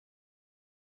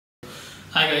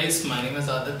Hi guys, my name is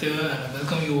Aditya and I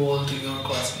welcome you all to your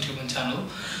Cosmic Human channel.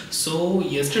 So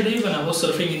yesterday when I was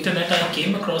surfing internet, I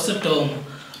came across a term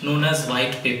known as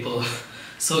white paper.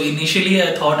 So initially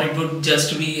I thought it would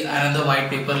just be another white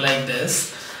paper like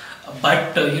this.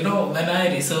 But when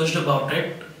I researched about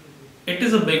it, it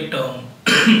is a big term.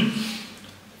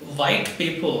 White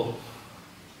paper,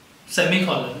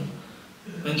 semicolon.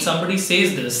 When somebody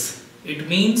says this, it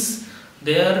means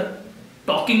they are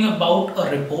talking about a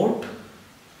report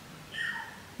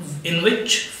in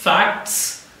which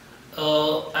facts,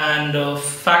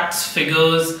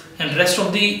 figures, and rest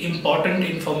of the important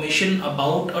information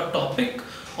about a topic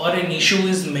or an issue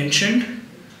is mentioned,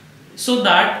 so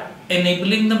that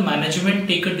enabling the management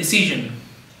take a decision.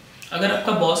 अगर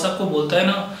आपका boss आपको बोलता है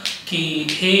ना कि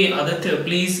हे Aditya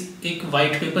please एक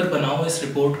white paper बनाओ इस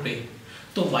रिपोर्ट पे,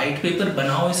 तो वाइट पेपर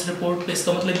बनाओ इस रिपोर्ट पे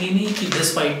इसका मतलब ये नहीं कि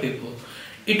this white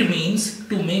paper. It means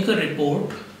to make a report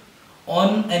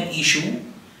on an issue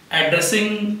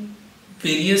addressing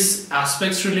various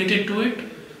aspects related to it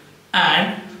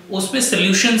and उस पे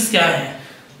solutions क्या हैं,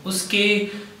 उसके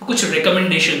कुछ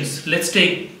recommendations. Let's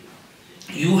take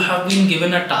you have been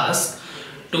given a task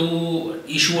to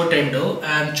issue a tender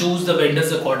and choose the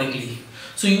vendors accordingly.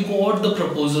 So you got the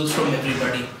proposals from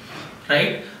everybody,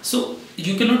 right? So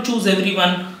you cannot choose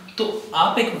everyone. तो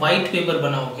आप एक white paper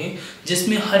बनाओगे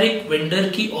जिसमें हर एक vendor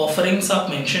की offerings आप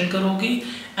mention करोगे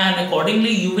and accordingly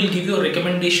you will give your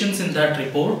recommendations in that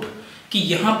report कि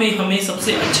यहाँ पे हमें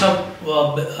सबसे अच्छा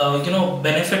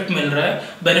बेनिफिट मिल रहा है,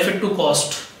 बेनिफिट टू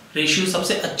कॉस्ट रेशियो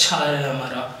सबसे अच्छा है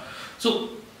हमारा. So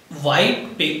white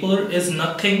paper is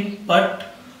nothing but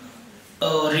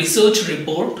research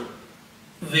report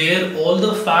where all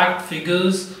the fact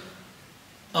figures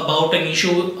about an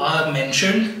issue are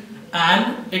mentioned,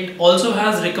 and it also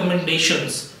has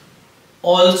recommendations.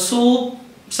 Also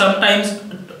sometimes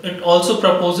it also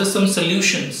proposes some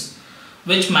solutions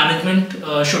which management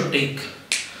should take.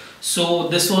 So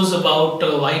this was about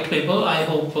white paper. I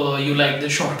hope you liked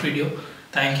this short video.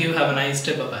 Thank you. Have a nice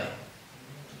day. Bye bye.